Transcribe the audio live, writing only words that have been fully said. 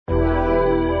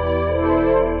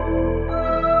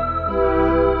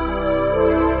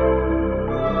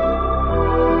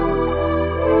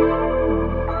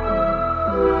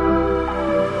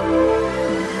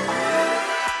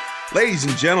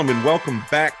Ladies and gentlemen, welcome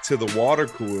back to The Water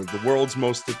Cooler, the world's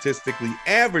most statistically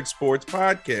average sports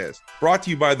podcast. Brought to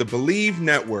you by the Believe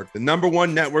Network, the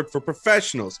 #1 network for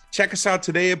professionals. Check us out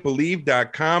today at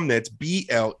Believe.com. That's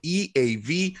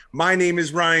BLEAV. My name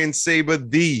is Ryan Saber,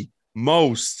 the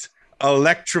most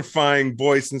electrifying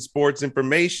voice in sports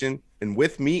information. And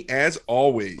with me, as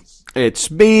always, it's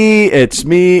me, it's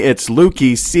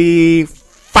Lukey C.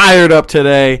 Fired up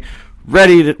today.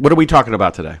 Ready to, what are we talking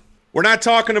about today? We're not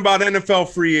talking about NFL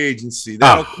free agency.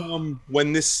 That'll come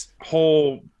when this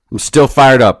whole I'm still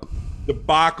fired up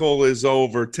debacle is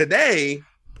over. Today,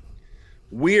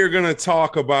 we are going to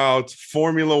talk about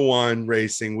Formula One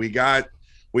racing. We got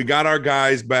our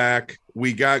guys back.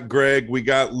 We got Greg. We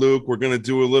got Luke. We're going to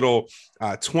do a little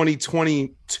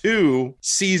 2022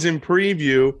 season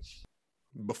preview.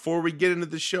 Before we get into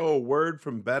the show, a word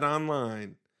from Bet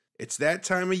Online. It's that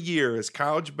time of year as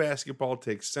college basketball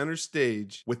takes center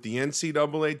stage with the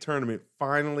NCAA tournament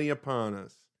finally upon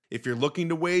us. If you're looking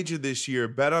to wager this year,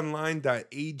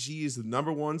 betonline.ag is the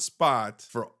 #1 spot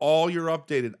for all your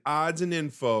updated odds and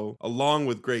info, along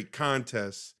with great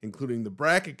contests, including the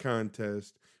bracket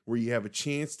contest, where you have a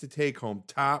chance to take home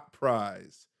top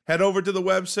prize. Head over to the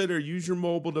website or use your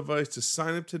mobile device to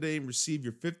sign up today and receive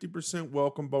your 50%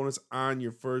 welcome bonus on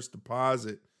your first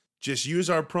deposit. Just use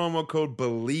our promo code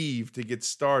BELIEVE to get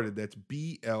started. That's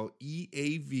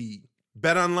BLEAV.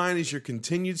 BetOnline is your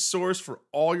continued source for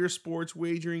all your sports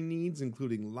wagering needs,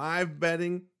 including live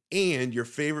betting and your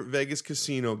favorite Vegas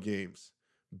casino games.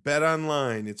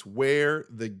 BetOnline, it's where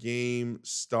the game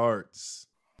starts.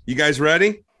 You guys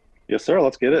ready? Yes, sir.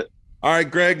 Let's get it. All right,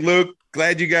 Greg, Luke,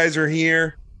 glad you guys are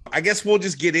here. I guess we'll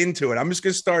just get into it. I'm just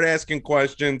going to start asking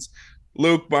questions.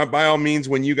 Luke, by all means,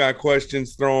 when you got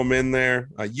questions, throw them in there.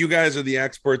 You guys are the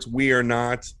experts. We are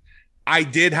not. I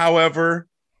did, however,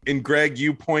 and Greg,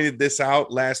 you pointed this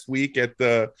out last week at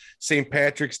the St.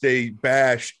 Patrick's Day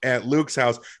bash at Luke's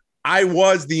house. I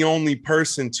was the only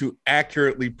person to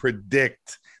accurately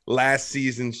predict last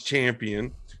season's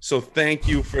champion. So thank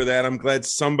you for that. I'm glad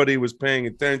somebody was paying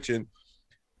attention.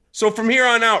 So from here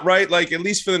on out, right, like at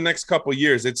least for the next couple of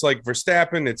years, it's like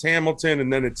Verstappen, it's Hamilton,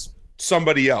 and then it's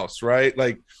somebody else, right?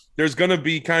 Like there's going to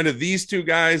be kind of these two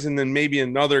guys and then maybe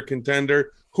another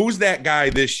contender. Who's that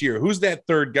guy this year? Who's that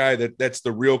third guy that's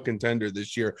the real contender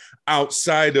this year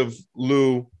outside of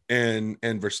Lou and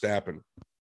Verstappen?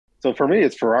 So for me,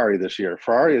 it's Ferrari this year.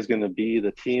 Ferrari is going to be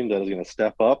the team that is going to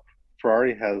step up.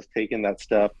 Ferrari has taken that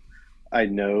step. I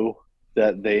know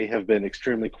that they have been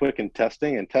extremely quick in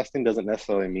testing, and testing doesn't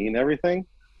necessarily mean everything,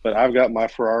 but I've got my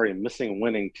Ferrari missing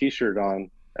winning t-shirt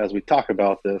on as we talk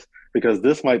about this, because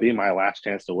this might be my last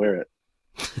chance to wear it.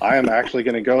 I am actually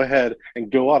going to go ahead and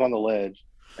go out on the ledge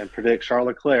and predict Charles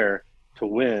Leclerc to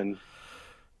win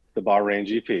the Bahrain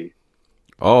GP.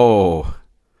 Oh,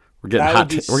 we're getting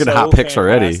hot picks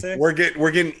already. We're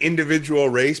getting individual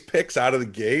race picks out of the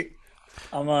gate.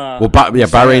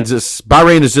 Bahrain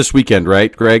is this weekend,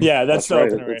 right, Greg? Yeah, that's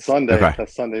right. Race. It's Sunday. Okay.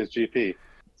 That's Sunday's GP.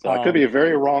 So I could be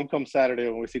very wrong come Saturday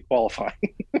when we see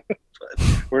qualifying.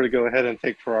 We're to go ahead and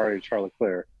take Ferrari and Charles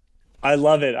Leclerc. I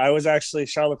love it. I was actually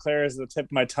Charles Leclerc is the tip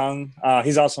of my tongue.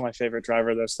 He's also my favorite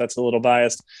driver, though, so that's a little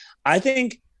biased. I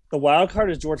think the wild card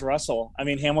is George Russell. I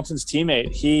mean, Hamilton's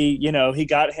teammate. He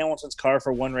got Hamilton's car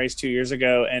for one race 2 years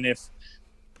ago, and if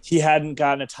he hadn't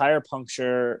gotten a tire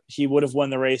puncture, he would have won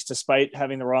the race despite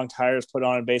having the wrong tires put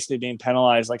on and basically being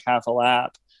penalized like half a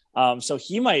lap. So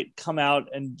he might come out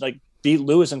and like beat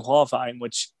Lewis in qualifying,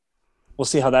 which we'll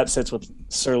see how that sits with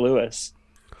Sir Lewis.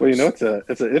 Well, it's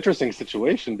an interesting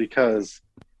situation because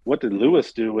what did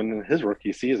Lewis do in his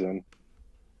rookie season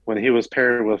when he was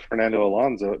paired with Fernando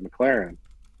Alonso at McLaren?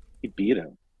 He beat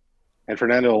him. And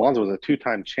Fernando Alonso was a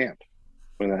two-time champ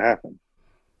when that happened.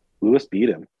 Lewis beat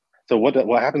him. So what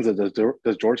happens is,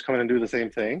 does George come in and do the same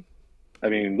thing? I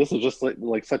mean, this is just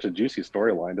like such a juicy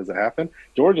storyline. Does it happen?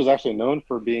 George is actually known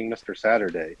for being Mr.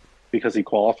 Saturday because he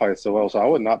qualifies so well. So I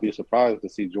would not be surprised to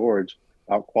see George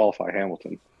out-qualify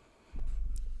Hamilton.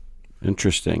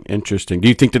 Interesting. Do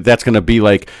you think that that's going to be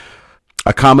like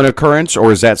a common occurrence,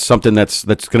 or is that something that's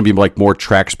going to be like more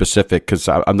track specific? Because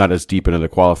I'm not as deep into the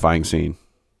qualifying scene.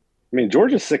 I mean,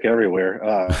 George is sick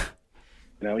everywhere.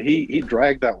 He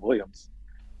dragged that Williams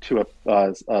to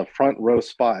a front row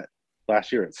spot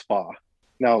last year at Spa.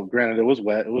 Now, granted, it was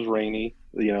wet, it was rainy.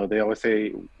 They always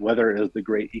say weather is the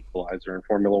great equalizer in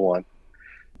Formula One.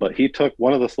 But he took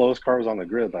one of the slowest cars on the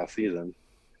grid last season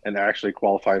and actually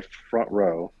qualified front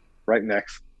row right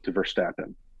next to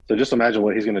Verstappen. So just imagine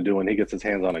what he's going to do when he gets his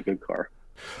hands on a good car.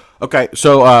 Okay,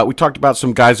 so we talked about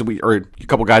some guys a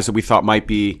couple guys that we thought might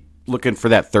be looking for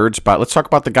that third spot. Let's talk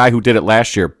about the guy who did it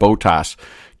last year, Bottas.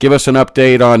 give us an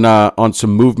update on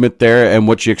some movement there and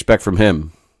what you expect from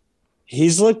him.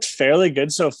 He's looked fairly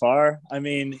good so far. I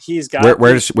mean, he's got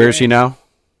where is he now?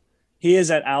 He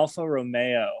is at Alfa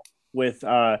Romeo with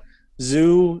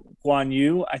Zhu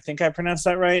Guanyu. I think I pronounced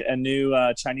that right. A new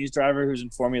Chinese driver who's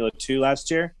in Formula 2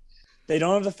 last year. They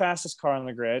don't have the fastest car on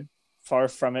the grid. Far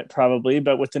from it, probably.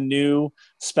 But with the new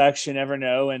specs, you never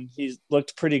know. And he's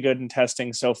looked pretty good in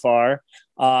testing so far.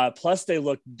 Plus, they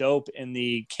looked dope in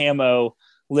the camo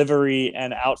livery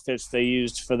and outfits they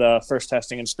used for the first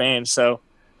testing in Spain. So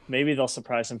maybe they'll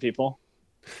surprise some people.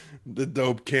 The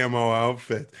dope camo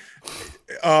outfit.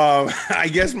 I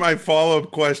guess my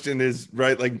follow-up question is,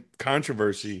 right, like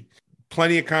controversy.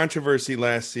 Plenty of controversy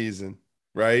last season,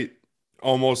 right?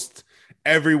 Almost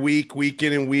every week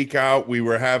in and week out, we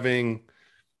were having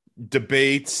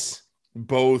debates,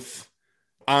 both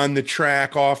on the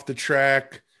track, off the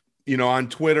track, on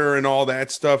Twitter and all that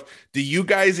stuff. Do you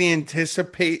guys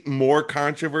anticipate more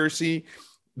controversy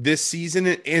this season?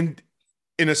 And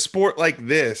in a sport like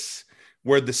this,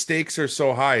 where the stakes are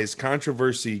so high, is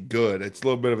controversy good? It's a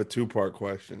little bit of a two-part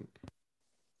question.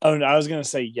 Oh, no, I was going to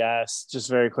say yes, just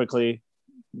very quickly.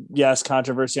 Yes,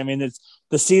 controversy. I mean,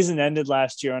 the season ended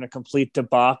last year on a complete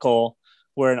debacle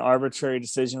where an arbitrary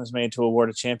decision was made to award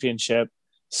a championship.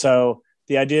 So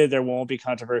the idea that there won't be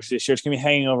controversy this year, it's going to be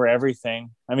hanging over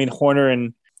everything. I mean, Horner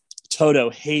and Toto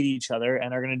hate each other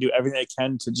and are going to do everything they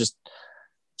can to just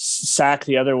sack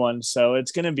the other one. So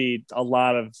it's going to be a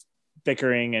lot of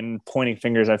bickering and pointing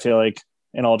fingers, I feel like,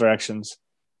 in all directions.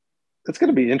 It's going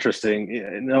to be interesting.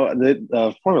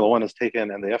 The Formula One has taken,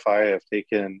 and the FIA have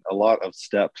taken a lot of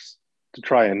steps to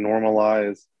try and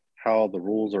normalize how the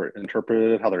rules are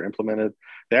interpreted, how they're implemented.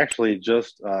 They actually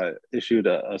just issued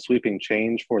a sweeping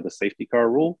change for the safety car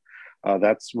rule.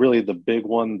 That's really the big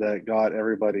one that got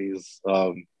everybody's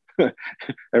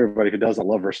everybody who doesn't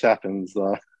love Verstappen's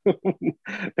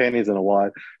panties in a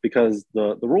wad, because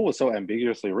the rule was so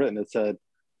ambiguously written. It said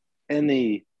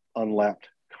any unlapped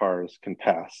cars can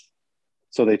pass.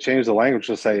 So they changed the language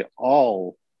to say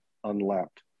all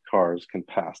unlapped cars can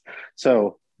pass.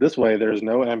 So this way, there's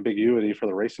no ambiguity for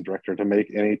the racing director to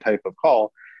make any type of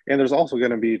call. And there's also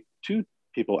going to be two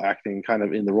people acting kind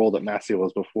of in the role that Massey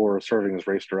was before, serving as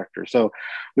race director. So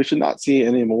we should not see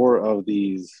any more of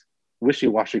these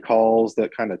wishy-washy calls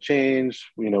that kind of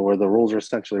change, where the rules are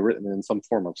essentially written in some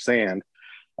form of sand.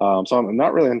 So I'm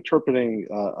not really interpreting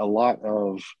a lot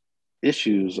of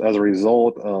issues as a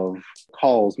result of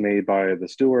calls made by the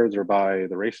stewards or by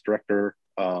the race director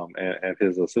and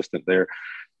his assistant there.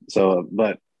 So,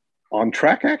 but on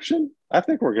track action, I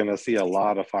think we're going to see a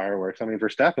lot of fireworks. I mean,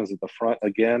 Verstappen's at the front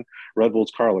again. Red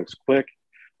Bull's car looks quick.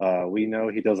 We know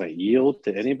he doesn't yield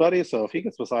to anybody. So if he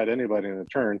gets beside anybody in a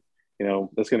turn,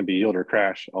 that's going to be yield or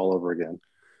crash all over again.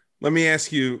 Let me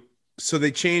ask you, so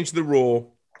they changed the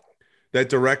rule that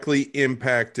directly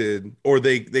impacted, or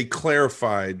they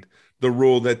clarified the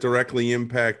rule that directly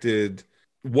impacted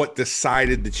what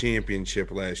decided the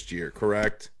championship last year,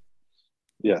 correct?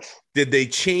 Yes. Did they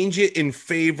change it in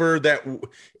favor that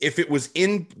if it was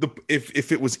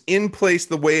if it was in place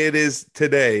the way it is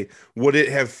today, would it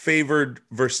have favored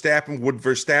Verstappen? Would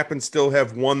Verstappen still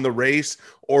have won the race,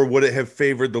 or would it have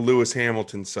favored the Lewis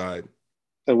Hamilton side?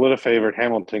 It would have favored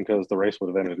Hamilton because the race would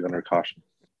have ended under caution.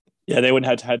 Yeah, they wouldn't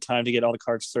have had time to get all the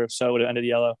cards through, so it would have ended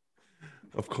yellow.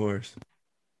 Of course.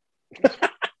 Of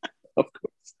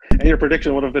course. And your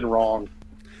prediction would have been wrong.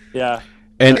 Yeah.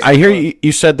 And I hear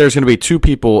you said there's going to be two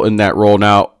people in that role.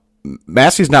 Now,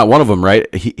 Massey's not one of them,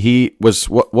 right? He was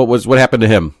what happened to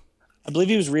him? I believe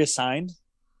he was reassigned.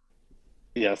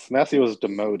 Yes, Massey was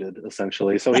demoted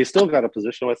essentially. So he's still got a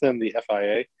position within the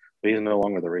FIA, but he's no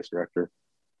longer the race director.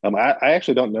 I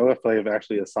actually don't know if they've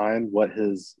actually assigned what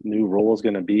his new role is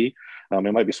going to be.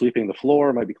 It might be sweeping the floor,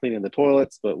 it might be cleaning the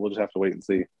toilets, but we'll just have to wait and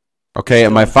see. Okay,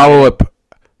 and my follow-up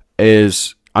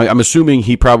is, I'm assuming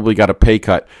he probably got a pay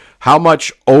cut. How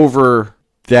much over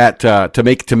that to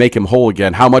make him whole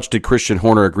again? How much did Christian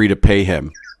Horner agree to pay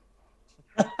him?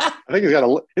 I think he's got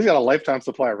a lifetime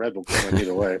supply of Red Bull coming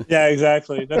either way. Yeah,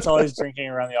 exactly. That's all he's drinking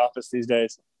around the office these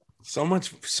days. So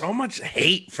much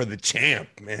hate for the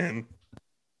champ, man.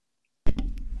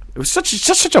 It was such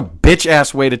a bitch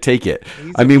ass way to take it.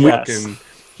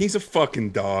 He's a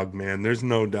fucking dog, man. There's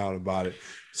no doubt about it.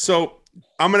 So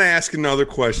I'm gonna ask another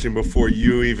question before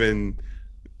you even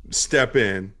step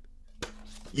in.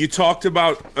 You talked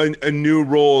about a new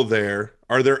role there.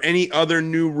 Are there any other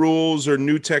new rules or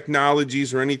new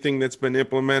technologies or anything that's been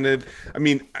implemented? I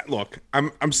mean, look,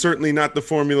 I'm certainly not the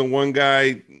Formula One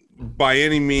guy by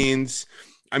any means.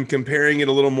 I'm comparing it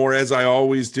a little more, as I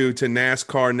always do, to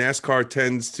NASCAR. NASCAR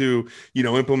tends to,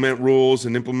 implement rules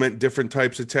and implement different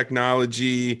types of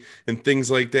technology and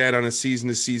things like that on a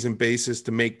season-to-season basis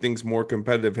to make things more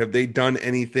competitive. Have they done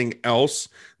anything else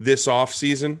this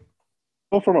offseason?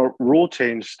 Well, from a rule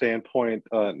change standpoint,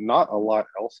 not a lot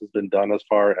else has been done as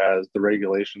far as the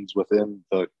regulations within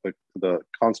the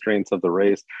constraints of the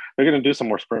race. They're going to do some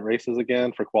more sprint races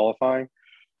again for qualifying,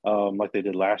 like they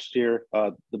did last year.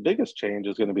 The biggest change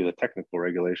is going to be the technical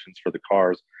regulations for the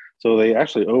cars. So they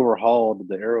actually overhauled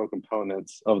the aero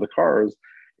components of the cars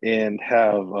and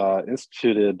have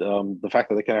instituted the fact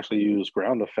that they can actually use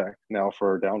ground effect now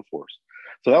for downforce.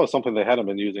 So that was something they hadn't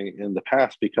been using in the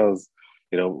past because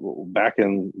back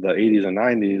in the 80s and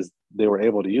 90s, they were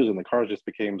able to use it, and the cars just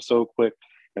became so quick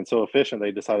and so efficient,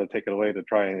 they decided to take it away to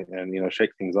try and shake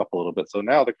things up a little bit. So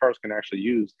now the cars can actually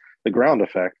use the ground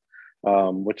effect,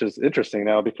 which is interesting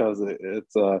now because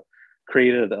it's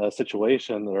created a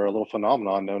situation or a little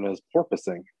phenomenon known as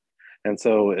porpoising. And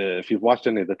so if you've watched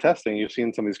any of the testing, you've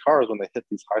seen some of these cars, when they hit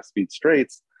these high-speed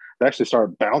straights, they actually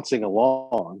start bouncing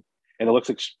along, and it looks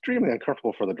extremely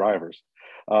uncomfortable for the drivers.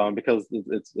 Because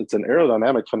it's an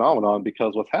aerodynamic phenomenon,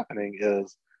 because what's happening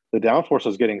is the downforce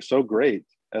is getting so great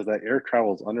as that air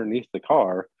travels underneath the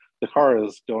car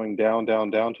is going down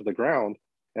to the ground.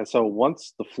 And so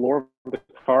once the floor of the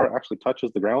car actually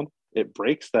touches the ground, it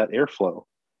breaks that airflow.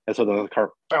 And so the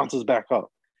car bounces back up.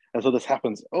 And so this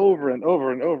happens over and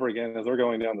over and over again as they're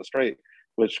going down the straight,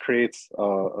 which creates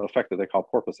an effect that they call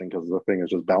porpoising, because the thing is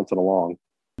just bouncing along.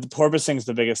 The porpoising is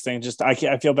the biggest thing. Just I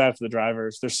feel bad for the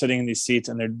drivers. They're sitting in these seats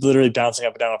and they're literally bouncing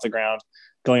up and down off the ground,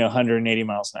 going 180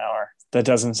 miles an hour. That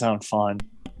doesn't sound fun.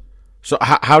 So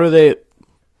how do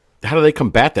they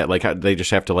combat that? Like, how, they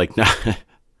just have to Well,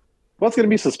 it's going to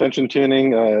be suspension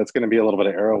tuning. It's going to be a little bit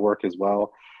of aero work as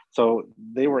well. So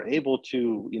they were able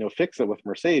to fix it with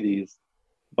Mercedes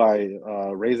by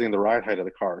raising the ride height of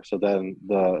the car. So then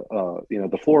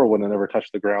the floor wouldn't ever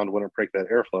touch the ground, wouldn't break that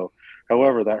airflow.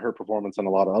 However, that hurt performance in a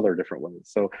lot of other different ways.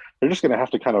 So they're just going to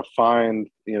have to kind of find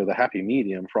the happy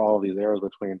medium for all of these errors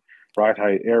between ride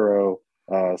height, aero,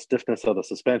 stiffness of the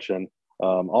suspension.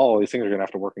 All of these things are going to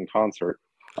have to work in concert.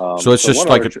 So it's just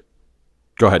like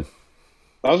go ahead.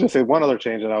 I was going to say one other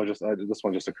change, and this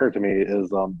one just occurred to me, is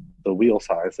the wheel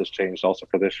size has changed also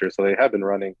for this year. So they have been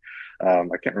running, I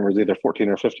can't remember, either 14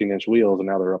 or 15-inch wheels, and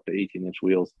now they're up to 18-inch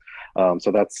wheels.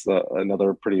 So that's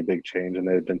another pretty big change, and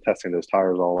they've been testing those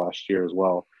tires all last year as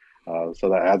well. So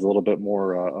that adds a little bit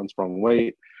more unsprung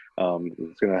weight.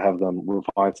 It's going to have them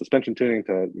refine suspension tuning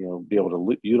to be able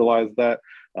to utilize that.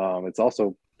 It's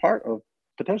also part of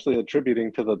potentially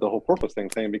attributing to the whole porpoise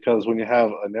thing, because when you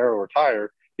have a narrower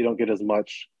tire, you don't get as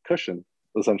much cushion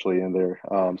essentially in there.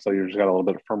 So you just got a little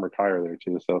bit of firmer tire there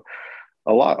too. So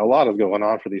a lot is going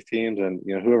on for these teams, and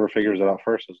whoever figures it out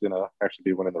first is going to actually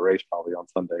be winning the race probably on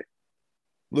Sunday.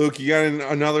 Luke, you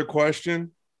got another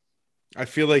question? I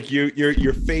feel like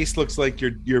your face looks like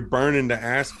you're burning to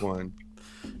ask one.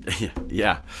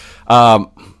 Yeah.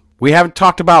 We haven't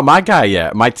talked about my guy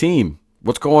yet, my team.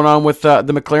 What's going on with the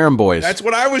McLaren boys? That's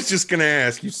what I was just going to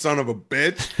ask, you son of a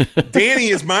bitch. Danny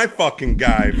is my fucking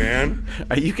guy, man.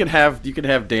 You can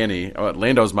have Danny.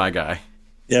 Lando's my guy.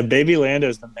 Yeah, baby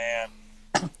Lando's the man.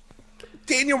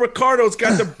 Daniel Ricciardo's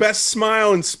got the best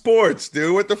smile in sports,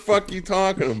 dude. What the fuck are you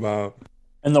talking about?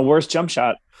 And the worst jump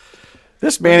shot.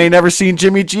 This man ain't never seen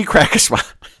Jimmy G crack a smile.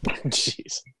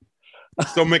 Jeez.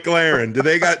 So McLaren, do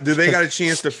they got a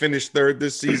chance to finish third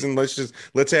this season?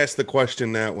 Let's ask the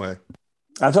question that way.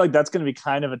 I feel like that's going to be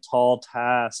kind of a tall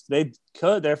task.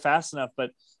 They're fast enough,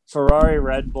 but Ferrari,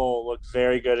 Red Bull look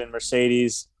very good, in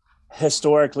Mercedes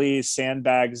historically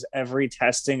sandbags every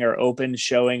testing or open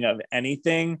showing of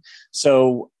anything.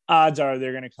 So odds are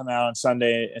they're going to come out on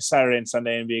Saturday and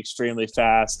Sunday and be extremely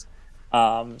fast.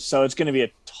 So it's going to be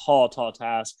a tall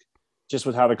task just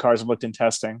with how the cars have looked in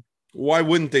testing. Why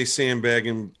wouldn't they sandbag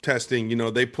in testing?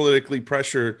 They politically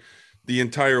pressure the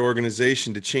entire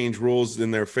organization to change rules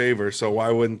in their favor. So why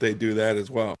wouldn't they do that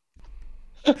as well?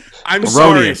 I'm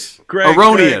erroneous. Sorry, Greg.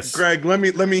 Erroneous. Greg, let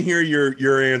me hear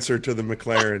your answer to the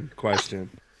McLaren question.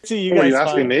 See, you guys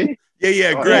asking me?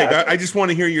 Yeah, Greg. Yeah. I just want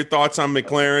to hear your thoughts on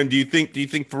McLaren. Do you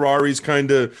think Ferrari's kind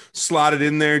of slotted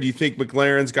in there? Do you think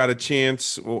McLaren's got a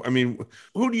chance? Well, I mean,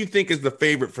 who do you think is the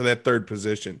favorite for that third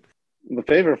position? The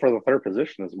favorite for the third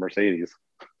position is Mercedes.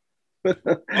 It's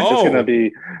going to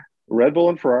be Red Bull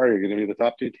and Ferrari are going to be the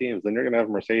top two teams. Then you're going to have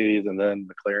Mercedes, and then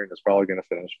McLaren is probably going to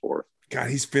finish fourth. God,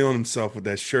 he's feeling himself with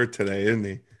that shirt today, isn't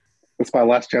he? It's my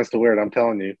last chance to wear it. I'm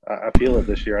telling you, I feel it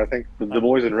this year. I think the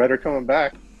boys in red are coming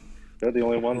back. They're the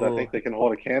only ones I think they can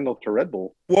hold a candle to Red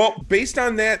Bull. Well, based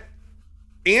on that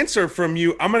answer from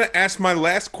you, I'm going to ask my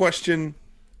last question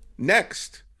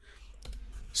next.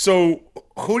 So,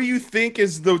 who do you think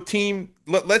is the team?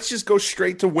 Let's just go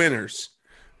straight to winners.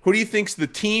 Who do you think's the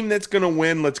team that's going to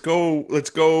win? Let's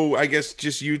go. I guess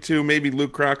just you two. Maybe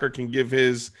Luke Crocker can give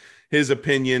his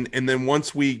opinion, and then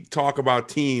once we talk about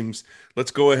teams,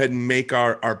 let's go ahead and make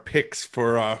our picks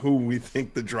for who we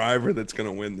think the driver that's going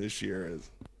to win this year is.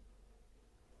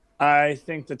 I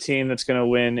think the team that's going to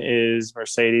win is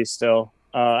Mercedes still.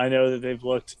 I know that they've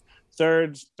looked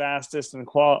third fastest in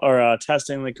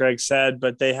testing, like Greg said,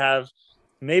 but they have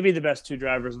maybe the best two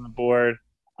drivers on the board.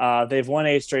 They've won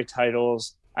 8 straight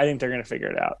titles. I think they're going to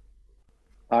figure it out.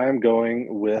 I'm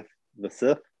going with the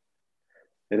Sith.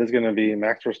 It is going to be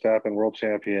Max Verstappen, world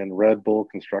champion, Red Bull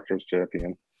Constructors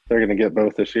champion. They're going to get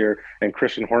both this year, and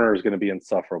Christian Horner is going to be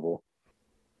insufferable.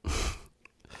 All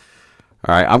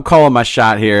right, I'm calling my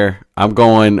shot here. I'm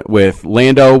going with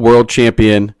Lando, world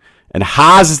champion, and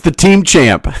Haas is the team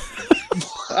champ.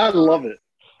 I love it.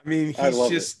 I mean,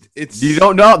 it's you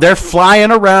don't know. They're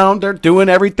flying around. They're doing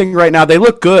everything right now. They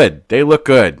look good. They are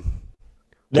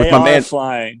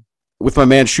flying. With my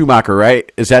man Schumacher,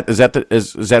 right? Is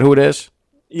that who it is?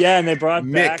 Yeah, and they brought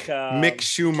back Mick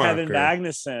Schumacher. Kevin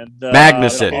Magnussen.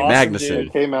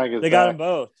 Magnussen. K-Mag they got them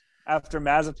both after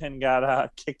Mazepin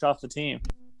got kicked off the team.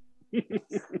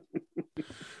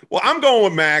 Well, I'm going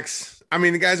with Max. I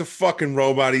mean, the guy's a fucking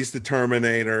robot. He's the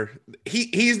Terminator.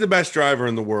 He's the best driver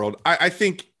in the world. I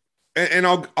think, and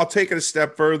I'll take it a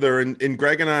step further. And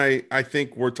Greg and I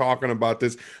think we're talking about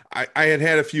this. I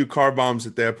had a few car bombs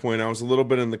at that point. I was a little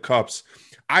bit in the cups.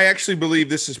 I actually believe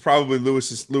this is probably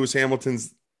Lewis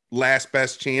Hamilton's last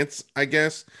best chance, I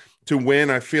guess, to win.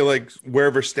 I feel like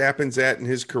where Verstappen's at in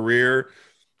his career,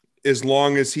 as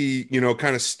long as he,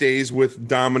 kind of stays with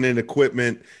dominant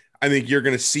equipment, I think you're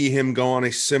going to see him go on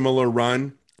a similar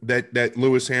run that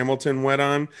Lewis Hamilton went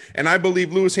on. And I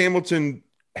believe Lewis Hamilton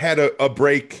had a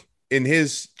break in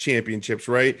his championships,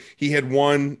 right? He had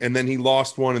one and then he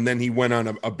lost one and then he went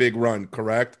on a big run,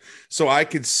 correct? So I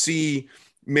could see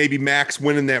maybe Max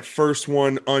winning that first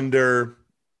one under,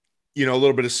 a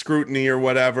little bit of scrutiny or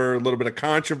whatever, a little bit of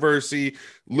controversy,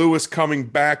 Lewis coming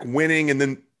back, winning, and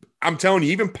then I'm telling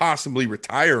you, even possibly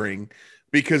retiring,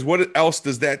 because what else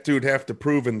does that dude have to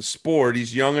prove in the sport?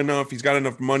 He's young enough. He's got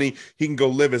enough money. He can go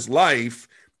live his life.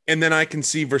 And then I can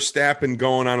see Verstappen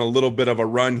going on a little bit of a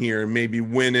run here and maybe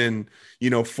winning,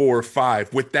 4 or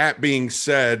 5. With that being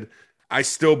said, I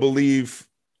believe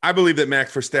that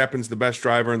Max Verstappen's the best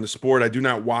driver in the sport. I do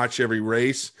not watch every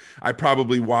race. I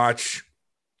probably watch,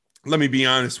 let me be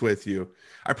honest with you,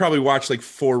 I probably watch like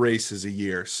 4 races a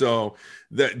year. So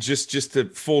that just to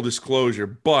full disclosure,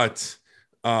 but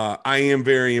I am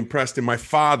very impressed. And my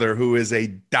father, who is a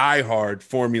diehard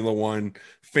Formula One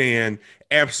fan,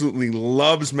 absolutely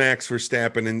loves Max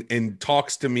Verstappen and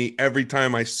talks to me every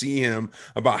time I see him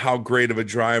about how great of a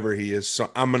driver he is. So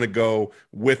I'm going to go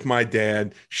with my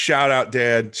dad. Shout out,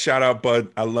 Dad. Shout out,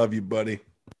 Bud. I love you, buddy.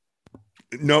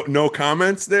 No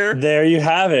comments there? There you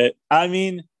have it. I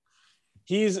mean,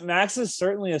 Max is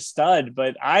certainly a stud,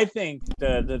 but I think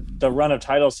the run of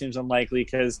titles seems unlikely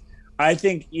because I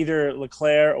think either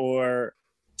Leclerc or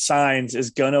Sainz is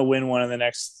going to win one in the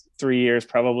next 3 years,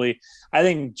 probably. I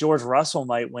think George Russell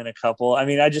might win a couple. I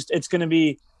mean, it's going to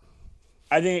be,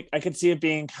 I think I could see it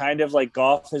being kind of like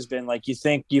golf has been. Like, you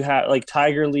think you have, like,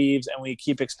 Tiger leaves and we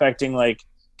keep expecting like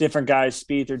different guys,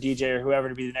 Spieth or DJ or whoever,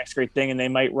 to be the next great thing, and they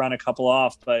might run a couple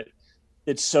off, but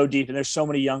it's so deep and there's so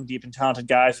many young, deep and talented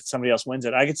guys that somebody else wins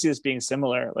it. I could see this being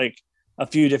similar, like a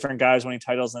few different guys winning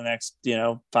titles in the next,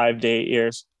 5 to 8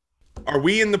 years. Are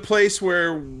we in the place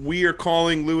where we are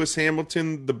calling Lewis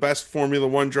Hamilton the best Formula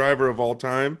One driver of all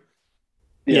time?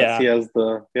 Yes, yeah. He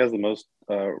has the most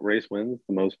race wins,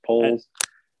 the most poles,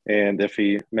 and if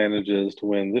he manages to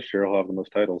win this year, he'll have the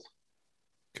most titles.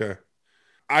 Okay.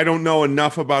 I don't know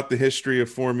enough about the history of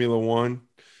Formula One.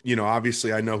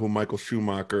 Obviously I know who Michael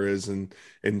Schumacher is and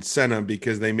Senna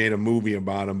because they made a movie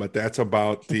about him, but that's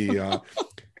about the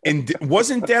and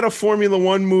wasn't that a Formula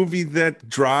One movie, that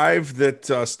Drive that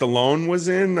Stallone was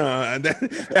in?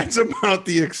 That's about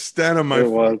the extent of my. It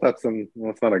was. That's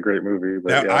not a great movie,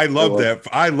 but I love that.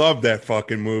 I love that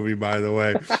fucking movie, by the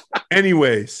way.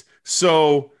 Anyways,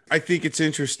 so I think it's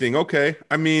interesting. Okay,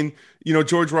 I mean,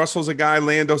 George Russell's a guy,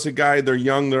 Lando's a guy. They're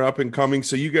young, they're up and coming.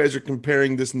 So you guys are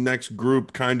comparing this next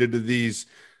group kind of to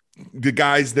the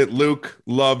guys that Luke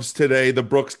loves today, the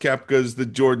Brooks Koepkas, the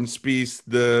Jordan Spieth,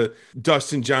 the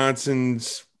Dustin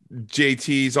Johnsons,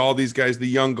 JTs, all these guys, the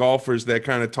young golfers that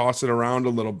kind of toss it around a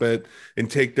little bit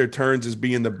and take their turns as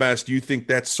being the best. You think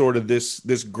that's sort of this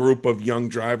group of young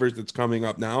drivers that's coming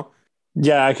up now?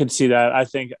 Yeah, I could see that. I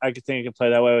could think it could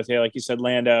play that way with you. Like you said,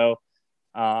 Lando,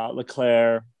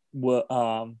 Leclerc,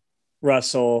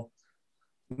 Russell,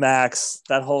 Max,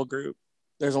 that whole group.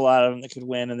 There's a lot of them that could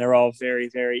win, and they're all very,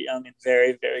 very young and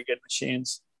very, very good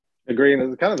machines. Agreeing,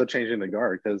 it's kind of the changing the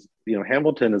guard because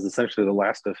Hamilton is essentially the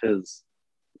last of his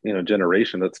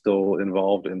generation that's still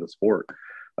involved in the sport.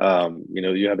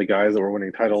 You have the guys that were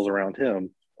winning titles around him: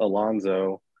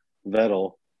 Alonso,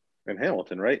 Vettel, and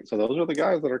Hamilton, right? So those are the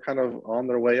guys that are kind of on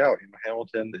their way out.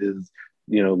 Hamilton is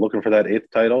looking for that 8th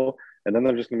title, and then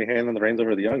they're just going to be handing the reins over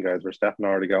to the young guys. Verstappen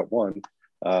already got one.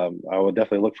 I would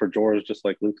definitely look for George, just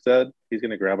like Luke said. He's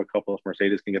going to grab a couple if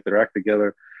Mercedes can get their act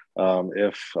together.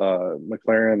 If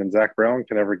McLaren and Zach Brown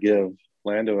can ever give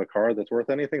Lando a car that's worth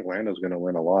anything, Lando's going to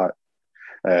win a lot.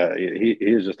 He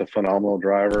is just a phenomenal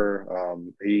driver.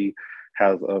 He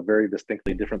has a very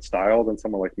distinctly different style than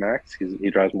someone like Max. He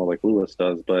drives more like Lewis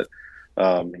does, but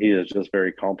he is just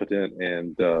very competent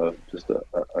and just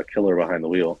a killer behind the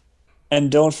wheel. And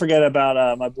don't forget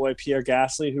about my boy Pierre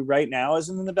Gasly, who right now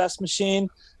isn't in the best machine,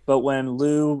 but when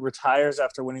Lou retires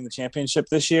after winning the championship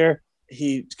this year,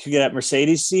 he could get that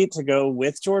Mercedes seat to go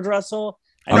with George Russell.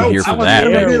 I'm here for that.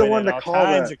 I'm be the one to call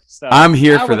that. I'm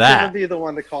here for that. I was going to be the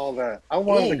one to call that. I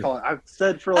wanted to call it. I've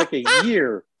said for like a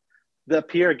year that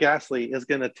Pierre Gasly is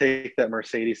going to take that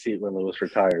Mercedes seat when Lewis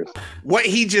retires. What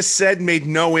he just said made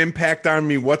no impact on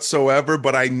me whatsoever,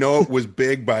 but I know it was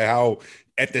big by how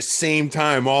at the same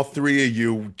time all three of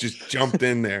you just jumped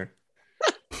in there.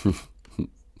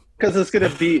 Because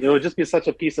it would just be such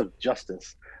a piece of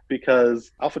justice,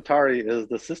 because AlphaTauri is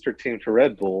the sister team to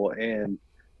Red Bull, and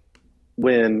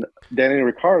when Daniel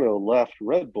Ricciardo left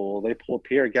Red Bull, they pulled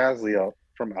Pierre Gasly out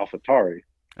from AlphaTauri.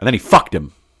 And then he fucked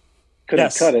him.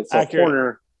 Couldn't cut it, so accurate.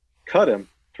 Horner cut him,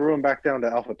 threw him back down to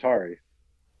AlphaTauri.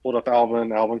 Pulled up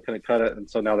Albon couldn't cut it, and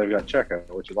so now they've got Checo,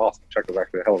 which is awesome. Checo's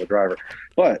actually a hell of a driver.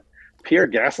 But Pierre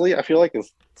Gasly, I feel like,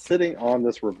 is sitting on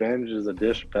this revenge is a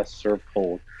dish best served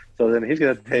cold. So then he's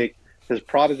going to take his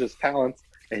prodigious talents,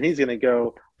 and he's going to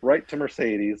go right to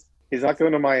Mercedes. He's not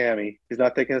going to Miami. He's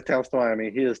not taking his talents to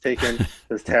Miami. He is taking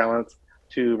his talents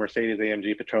to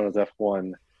Mercedes-AMG Petronas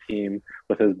F1 team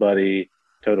with his buddy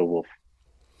Toto Wolff.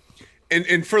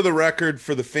 And for the record,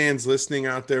 for the fans listening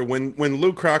out there, when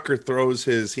Luke Crocker throws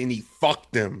his and he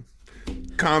fucked him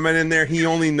comment in there, he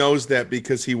only knows that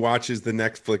because he watches the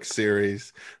Netflix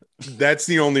series. That's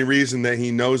the only reason that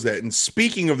he knows that. And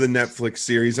speaking of the Netflix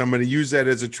series, I'm going to use that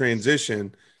as a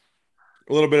transition.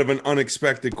 A little bit of an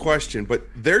unexpected question, but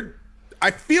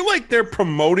I feel like they're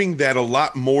promoting that a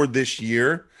lot more this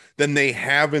year than they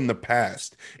have in the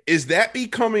past. Is that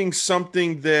becoming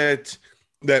something that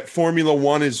Formula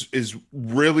One is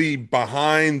really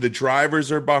behind? The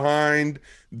drivers are behind.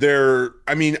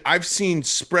 I've seen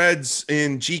spreads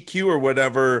in GQ or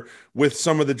whatever with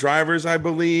some of the drivers, I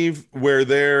believe, where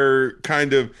they're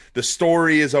kind of, the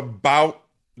story is about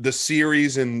the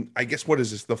series, and I guess, what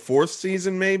is this, the 4th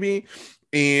season maybe?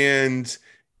 And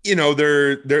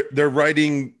they're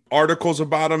writing articles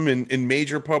about them in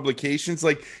major publications.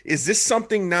 Like, is this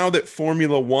something now that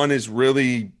Formula One is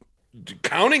really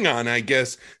counting on, I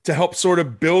guess, to help sort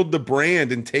of build the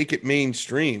brand and take it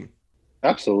mainstream?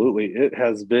 Absolutely. It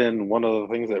has been one of the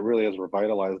things that really has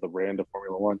revitalized the brand of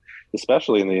Formula One,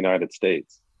 especially in the United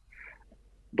States.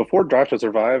 Before Drive to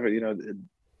Survive,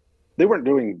 they weren't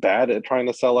doing bad at trying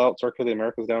to sell out Circuit of the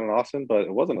Americas down in Austin, but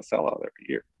it wasn't a sellout every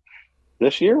year.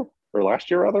 This year, or last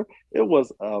year rather, it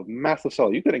was a massive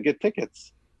sellout. You couldn't get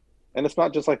tickets. And it's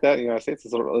not just like that in the United States,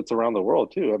 it's around the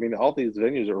world too. I mean, all these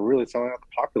venues are really selling out. The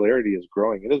popularity is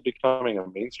growing. It is becoming a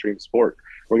mainstream sport.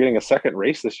 We're getting a second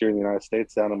race this year in the United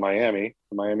States down in Miami.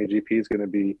 The Miami GP is going to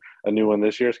be a new one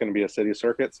this year. It's going to be a city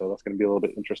circuit, so that's going to be a little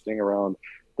bit interesting around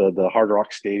the Hard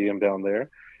Rock Stadium down there.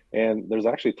 And there's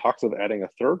actually talks of adding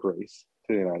a 3rd race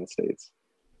to the United States.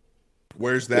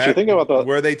 Where's that? If you think about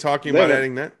where are they talking about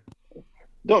adding that?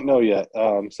 Don't know yet.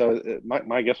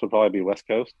 My guess would probably be West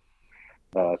Coast.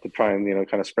 To try and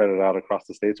kind of spread it out across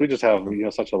the states. We just have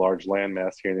such a large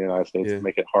landmass here in the United States to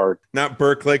make it hard. Not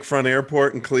Burke Lakefront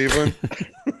Airport in Cleveland.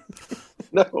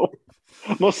 No,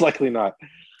 most likely not.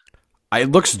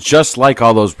 It looks just like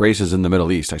all those races in the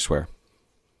Middle East, I swear.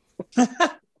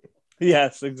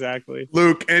 Yes, exactly.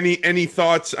 Luke, any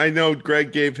thoughts? I know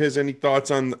Greg gave his. Any thoughts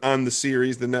on the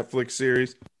series, the Netflix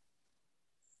series?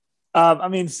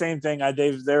 Same thing.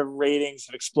 Their ratings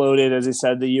have exploded, as he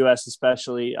said, the U.S.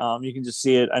 especially. You can just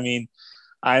see it.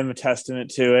 I'm a testament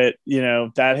to it.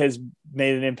 That has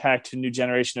made an impact to a new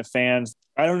generation of fans.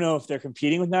 I don't know if they're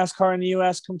competing with NASCAR in the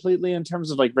U.S. completely in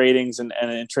terms of like ratings and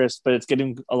interest, but it's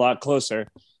getting a lot closer.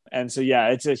 And so, yeah,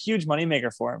 it's a huge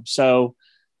moneymaker for them. So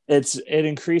it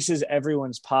increases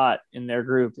everyone's pot in their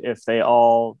group if they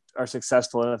all are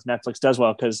successful and if Netflix does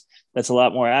well, because that's a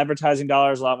lot more advertising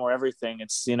dollars, a lot more everything.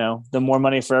 It's, the more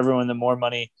money for everyone, the more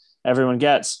money everyone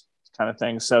gets, kind of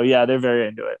thing. So yeah, they're very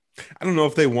into it. I don't know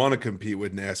if they want to compete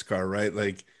with NASCAR, right?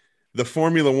 Like the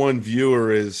Formula One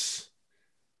viewer is,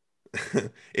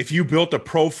 if you built a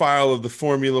profile of the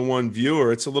Formula One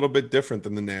viewer, it's a little bit different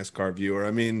than the NASCAR viewer.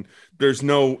 I mean, there's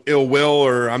no ill will,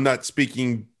 or I'm not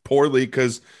speaking poorly,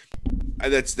 because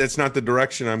that's not the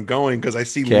direction I'm going, because I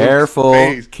see careful.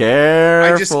 I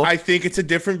think it's a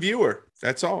different viewer.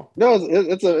 That's all. No,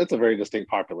 it's a very distinct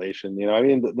population. I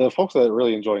mean, the folks that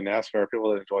really enjoy NASCAR are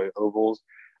people that enjoy ovals.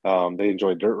 They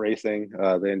enjoy dirt racing.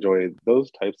 They enjoy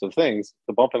those types of things.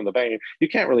 The bumping and the banging. You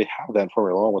can't really have that in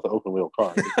Formula One with an open wheel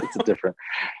car. It's a different.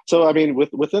 So I mean,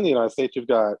 within the United States, you've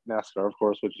got NASCAR, of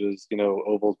course, which is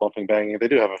ovals, bumping, banging. They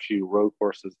do have a few road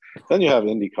courses. Then you have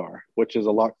IndyCar, which is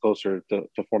a lot closer to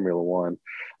Formula One.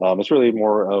 It's really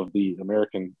more of the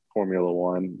American Formula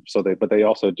One. But they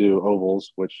also do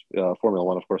ovals, which Formula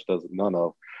One, of course, does none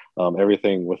of.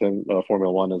 Everything within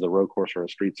Formula One is a road course or a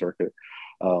street circuit.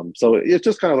 So it's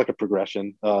just kind of like a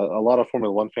progression. A lot of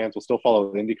Formula One fans will still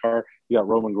follow the IndyCar. You got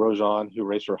Roman Grosjean, who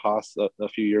raced for Haas a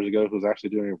few years ago, who's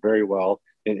actually doing very well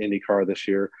in IndyCar this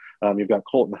year. You've got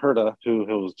Colton Herta, who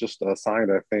was just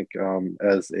signed, I think,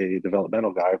 as a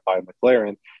developmental guy by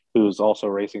McLaren, who's also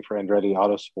racing for Andretti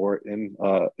Autosport in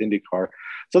IndyCar.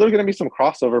 So there's going to be some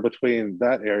crossover between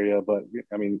that area, but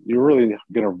I mean, you're really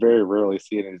going to very rarely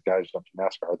see any of these guys jump to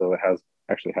NASCAR, though it has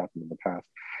actually happened in the past.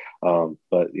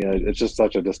 But it's just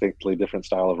such a distinctly different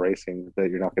style of racing that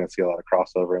you're not going to see a lot of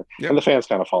crossover, and the fans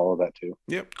kind of follow that too.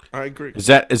 Yep, I agree. Is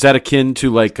that akin to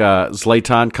like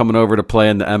Zlatan coming over to play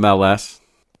in the MLS?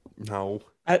 No,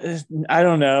 I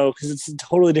don't know, because it's a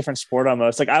totally different sport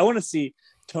almost. Like I want to see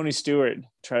Tony Stewart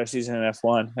try a season in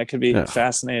F1. That could be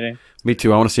fascinating. Me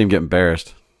too. I want to see him get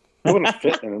embarrassed. I wouldn't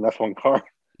fit in an F1 car.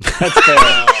 That's fair.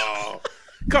 Oh,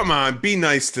 come on, be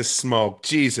nice to Smoke.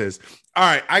 Jesus. All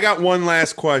right, I got one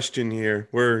last question here.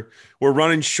 We're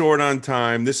running short on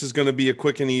time. This is going to be a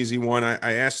quick and easy one.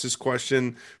 I asked this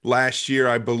question last year.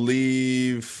 I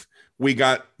believe we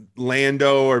got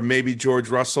Lando, or maybe George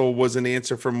Russell was an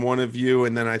answer from one of you,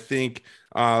 and then I think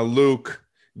Luke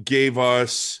gave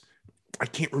us, I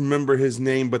can't remember his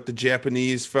name, but the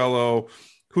Japanese fellow.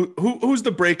 Who's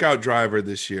the breakout driver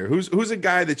this year? Who's a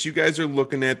guy that you guys are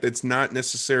looking at that's not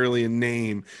necessarily a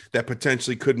name that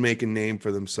potentially could make a name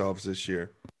for themselves this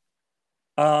year?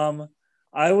 I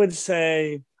would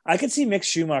say I could see Mick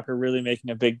Schumacher really making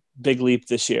a big leap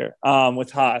this year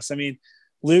with Haas. I mean,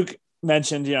 Luke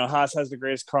mentioned, Haas has the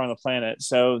greatest car on the planet,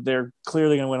 so they're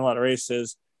clearly going to win a lot of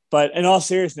races. But in all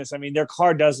seriousness, I mean, their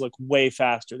car does look way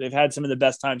faster. They've had some of the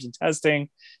best times in testing.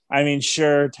 I mean,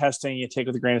 sure, testing you take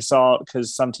with a grain of salt,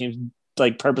 because some teams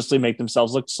like purposely make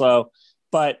themselves look slow,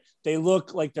 but they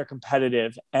look like they're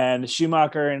competitive. And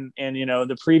Schumacher and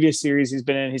the previous series he's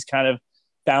been in, he's kind of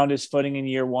found his footing in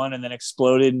year one and then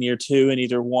exploded in year two and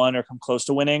either won or come close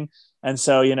to winning. And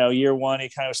so, year one, he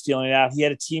kind of was stealing it out. He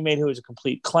had a teammate who was a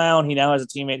complete clown. He now has a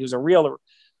teammate who's a real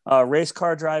race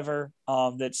car driver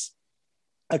that's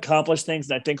accomplished things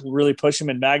that I think will really push him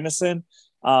in Magnussen.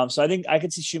 So I think I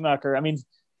could see Schumacher. I mean,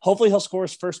 hopefully he'll score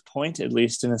his first point at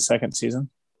least in his second season.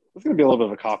 It's going to be a little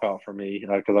bit of a cop-out for me,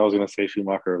 because I was going to say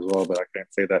Schumacher as well, but I can't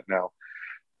say that now.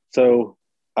 So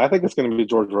I think it's going to be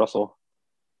George Russell.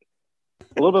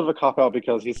 A little bit of a cop-out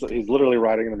because he's literally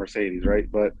riding in the Mercedes, right?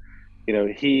 But,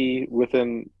 he,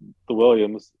 within the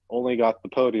Williams, only got the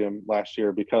podium last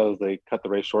year because they cut the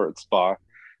race short at Spa.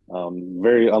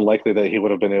 Very unlikely that he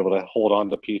would have been able to hold on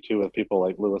to P2 with people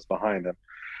like Lewis behind him.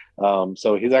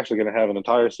 So he's actually going to have an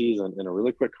entire season in a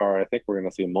really quick car. I think we're going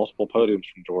to see multiple podiums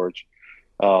from George.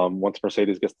 Once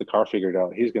Mercedes gets the car figured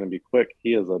out, he's going to be quick.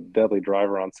 He is a deadly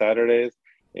driver on Saturdays.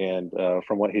 And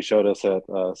from what he showed us at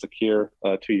Sakir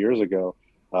 2 years ago,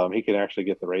 he can actually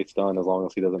get the race done as long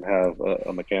as he doesn't have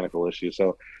a mechanical issue.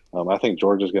 So I think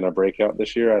George is going to break out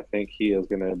this year. I think he is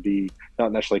going to be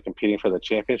not necessarily competing for the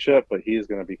championship, but he is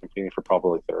going to be competing for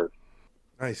probably third.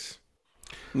 Nice.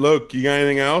 Luke, you got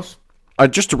anything else?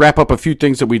 Just to wrap up a few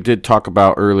things that we did talk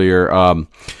about earlier.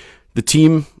 The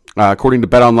team, according to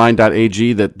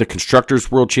betonline.ag, that the Constructors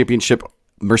World Championship,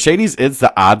 Mercedes is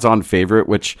the odds-on favorite,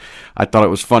 which I thought it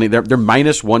was funny. They're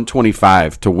minus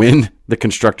 125 to win the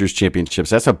Constructors Championships.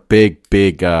 That's a big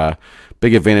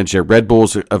advantage there. Red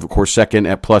Bull's, of course, second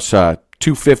at plus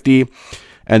 250,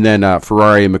 and then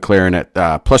Ferrari and McLaren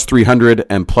at plus 300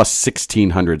 and plus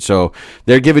 1600. So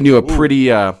they're giving you a pretty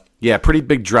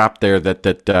big drop there.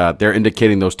 That they're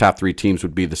indicating those top three teams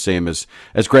would be the same as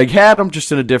Greg had them,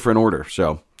 just in a different order.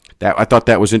 So I thought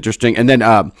that was interesting. And then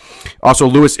also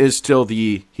Lewis is still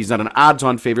he's not an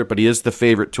odds-on favorite, but he is the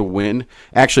favorite to win.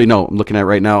 Actually, no, I'm looking at it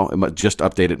right now. I'm just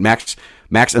updated.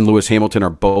 Max and Lewis Hamilton are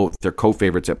both their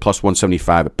co-favorites at plus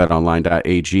 175 at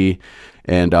betonline.ag.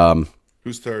 And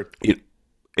who's third?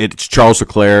 It's Charles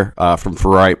Leclerc from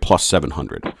Ferrari plus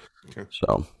 700. Okay.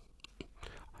 So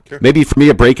maybe for me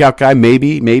a breakout guy,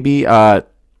 maybe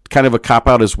kind of a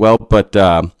cop-out as well, but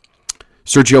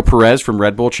Sergio Perez from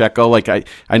Red Bull, Checo. Like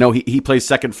I know he plays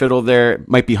second fiddle there. It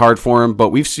might be hard for him, but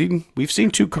we've seen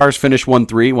two cars finish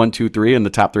 1-3, 1-2-3 in the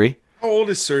top three. How old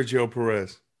is Sergio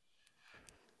Perez?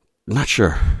 I'm not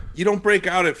sure. You don't break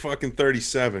out at fucking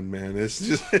 37, man.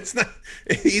 It's not.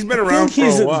 He's been around for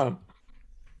a while,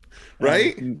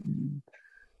 right?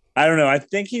 I don't know. I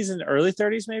think he's in early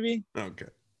 30s, maybe. Okay.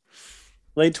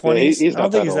 Late 20s. He's I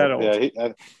don't think he's that old.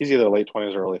 Yeah, he's either late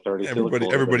 20s or early 30s.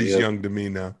 Everybody's young to me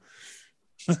now.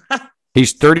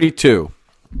 He's 32.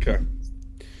 Okay.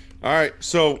 All right.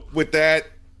 So with that,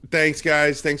 thanks,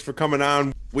 guys. Thanks for coming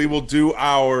on. We will do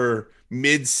our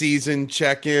mid-season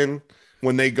check-in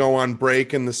when they go on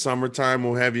break in the summertime.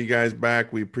 We'll have you guys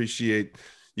back. We appreciate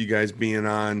you guys being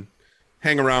on.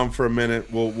 Hang around for a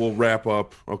minute. We'll wrap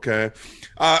up, okay?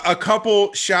 A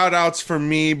couple shout-outs for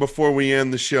me before we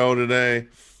end the show today.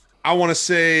 I want to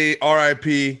say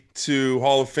RIP to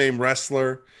Hall of Fame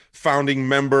wrestler, founding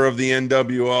member of the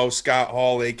NWO, Scott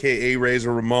Hall, a.k.a.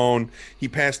 Razor Ramon. He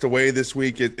passed away this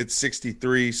week at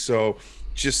 63, so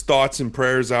just thoughts and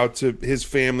prayers out to his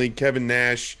family. Kevin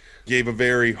Nash gave a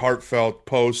very heartfelt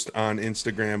post on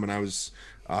Instagram, and I was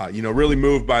really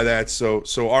moved by that. So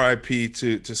RIP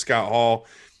to Scott Hall.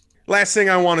 Last thing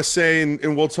I want to say,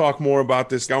 and we'll talk more about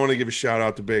this, I want to give a shout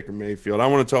out to Baker Mayfield. I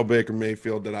want to tell Baker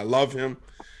Mayfield that I love him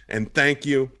and thank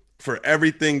you for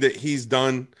everything that he's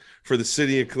done for the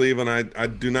city of Cleveland. I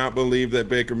do not believe that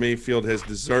Baker Mayfield has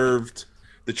deserved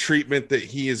the treatment that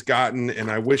he has gotten,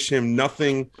 and I wish him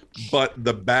nothing but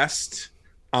the best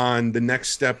on the next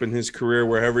step in his career,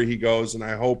 wherever he goes. And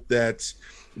I hope that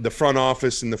the front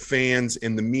office and the fans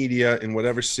and the media in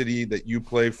whatever city that you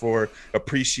play for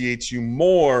appreciates you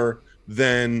more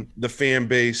than the fan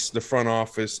base, the front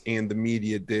office, and the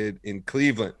media did in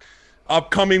Cleveland.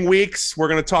 Upcoming weeks, we're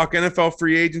going to talk NFL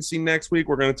free agency next week.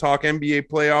 We're going to talk NBA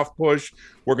playoff push.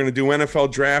 We're going to do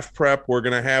NFL draft prep. We're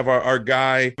going to have our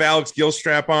guy, Alex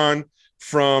Gilstrap, on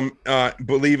from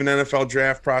Believe in NFL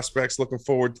Draft Prospects. Looking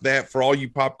forward to that. For all you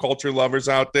pop culture lovers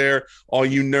out there, all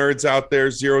you nerds out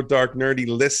there, Zero Dark Nerdy,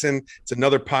 listen. It's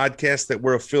another podcast that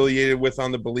we're affiliated with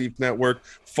on the Believe Network.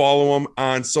 Follow them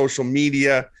on social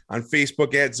media, on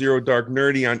Facebook at Zero Dark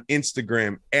Nerdy, on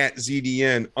Instagram at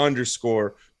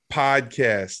ZDN_podcast.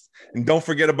 And don't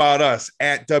forget about us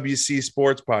at WC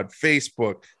Sports Pod,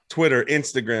 Facebook, Twitter,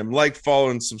 Instagram. Like, follow,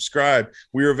 and subscribe.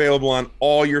 We are available on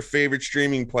all your favorite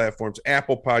streaming platforms: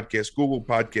 Apple Podcasts, Google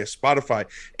Podcasts, Spotify.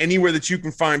 Anywhere that you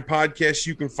can find podcasts,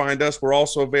 you can find us. We're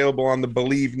also available on the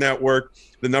Believe Network,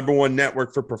 the #1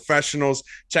 network for professionals.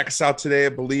 Check us out today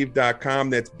at Believe.com.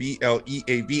 That's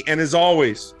BLEAV. And as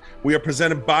always, we are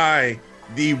presented by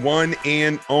the one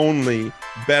and only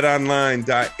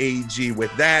BetOnline.ag.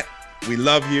 With that, we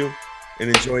love you and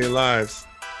enjoy your lives.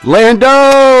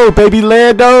 Lando, baby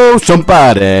Lando,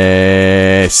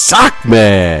 somebody sock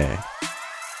me.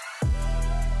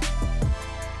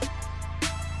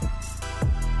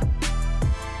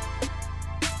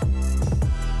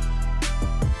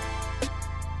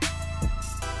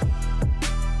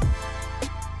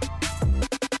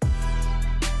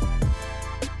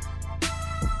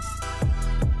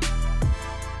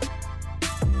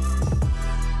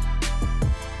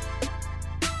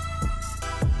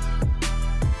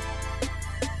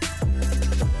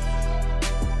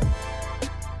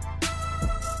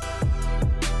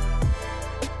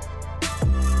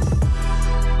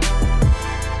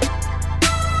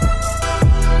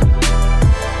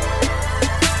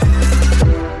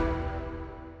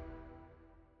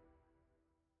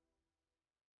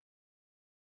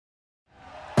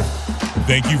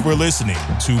 Thank you for listening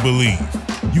to Believe.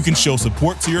 You can show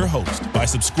support to your host by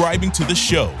subscribing to the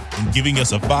show and giving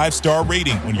us a 5-star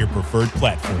rating on your preferred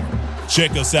platform.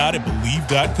 Check us out at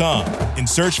Believe.com and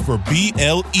search for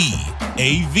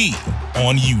BLEAV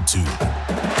on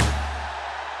YouTube.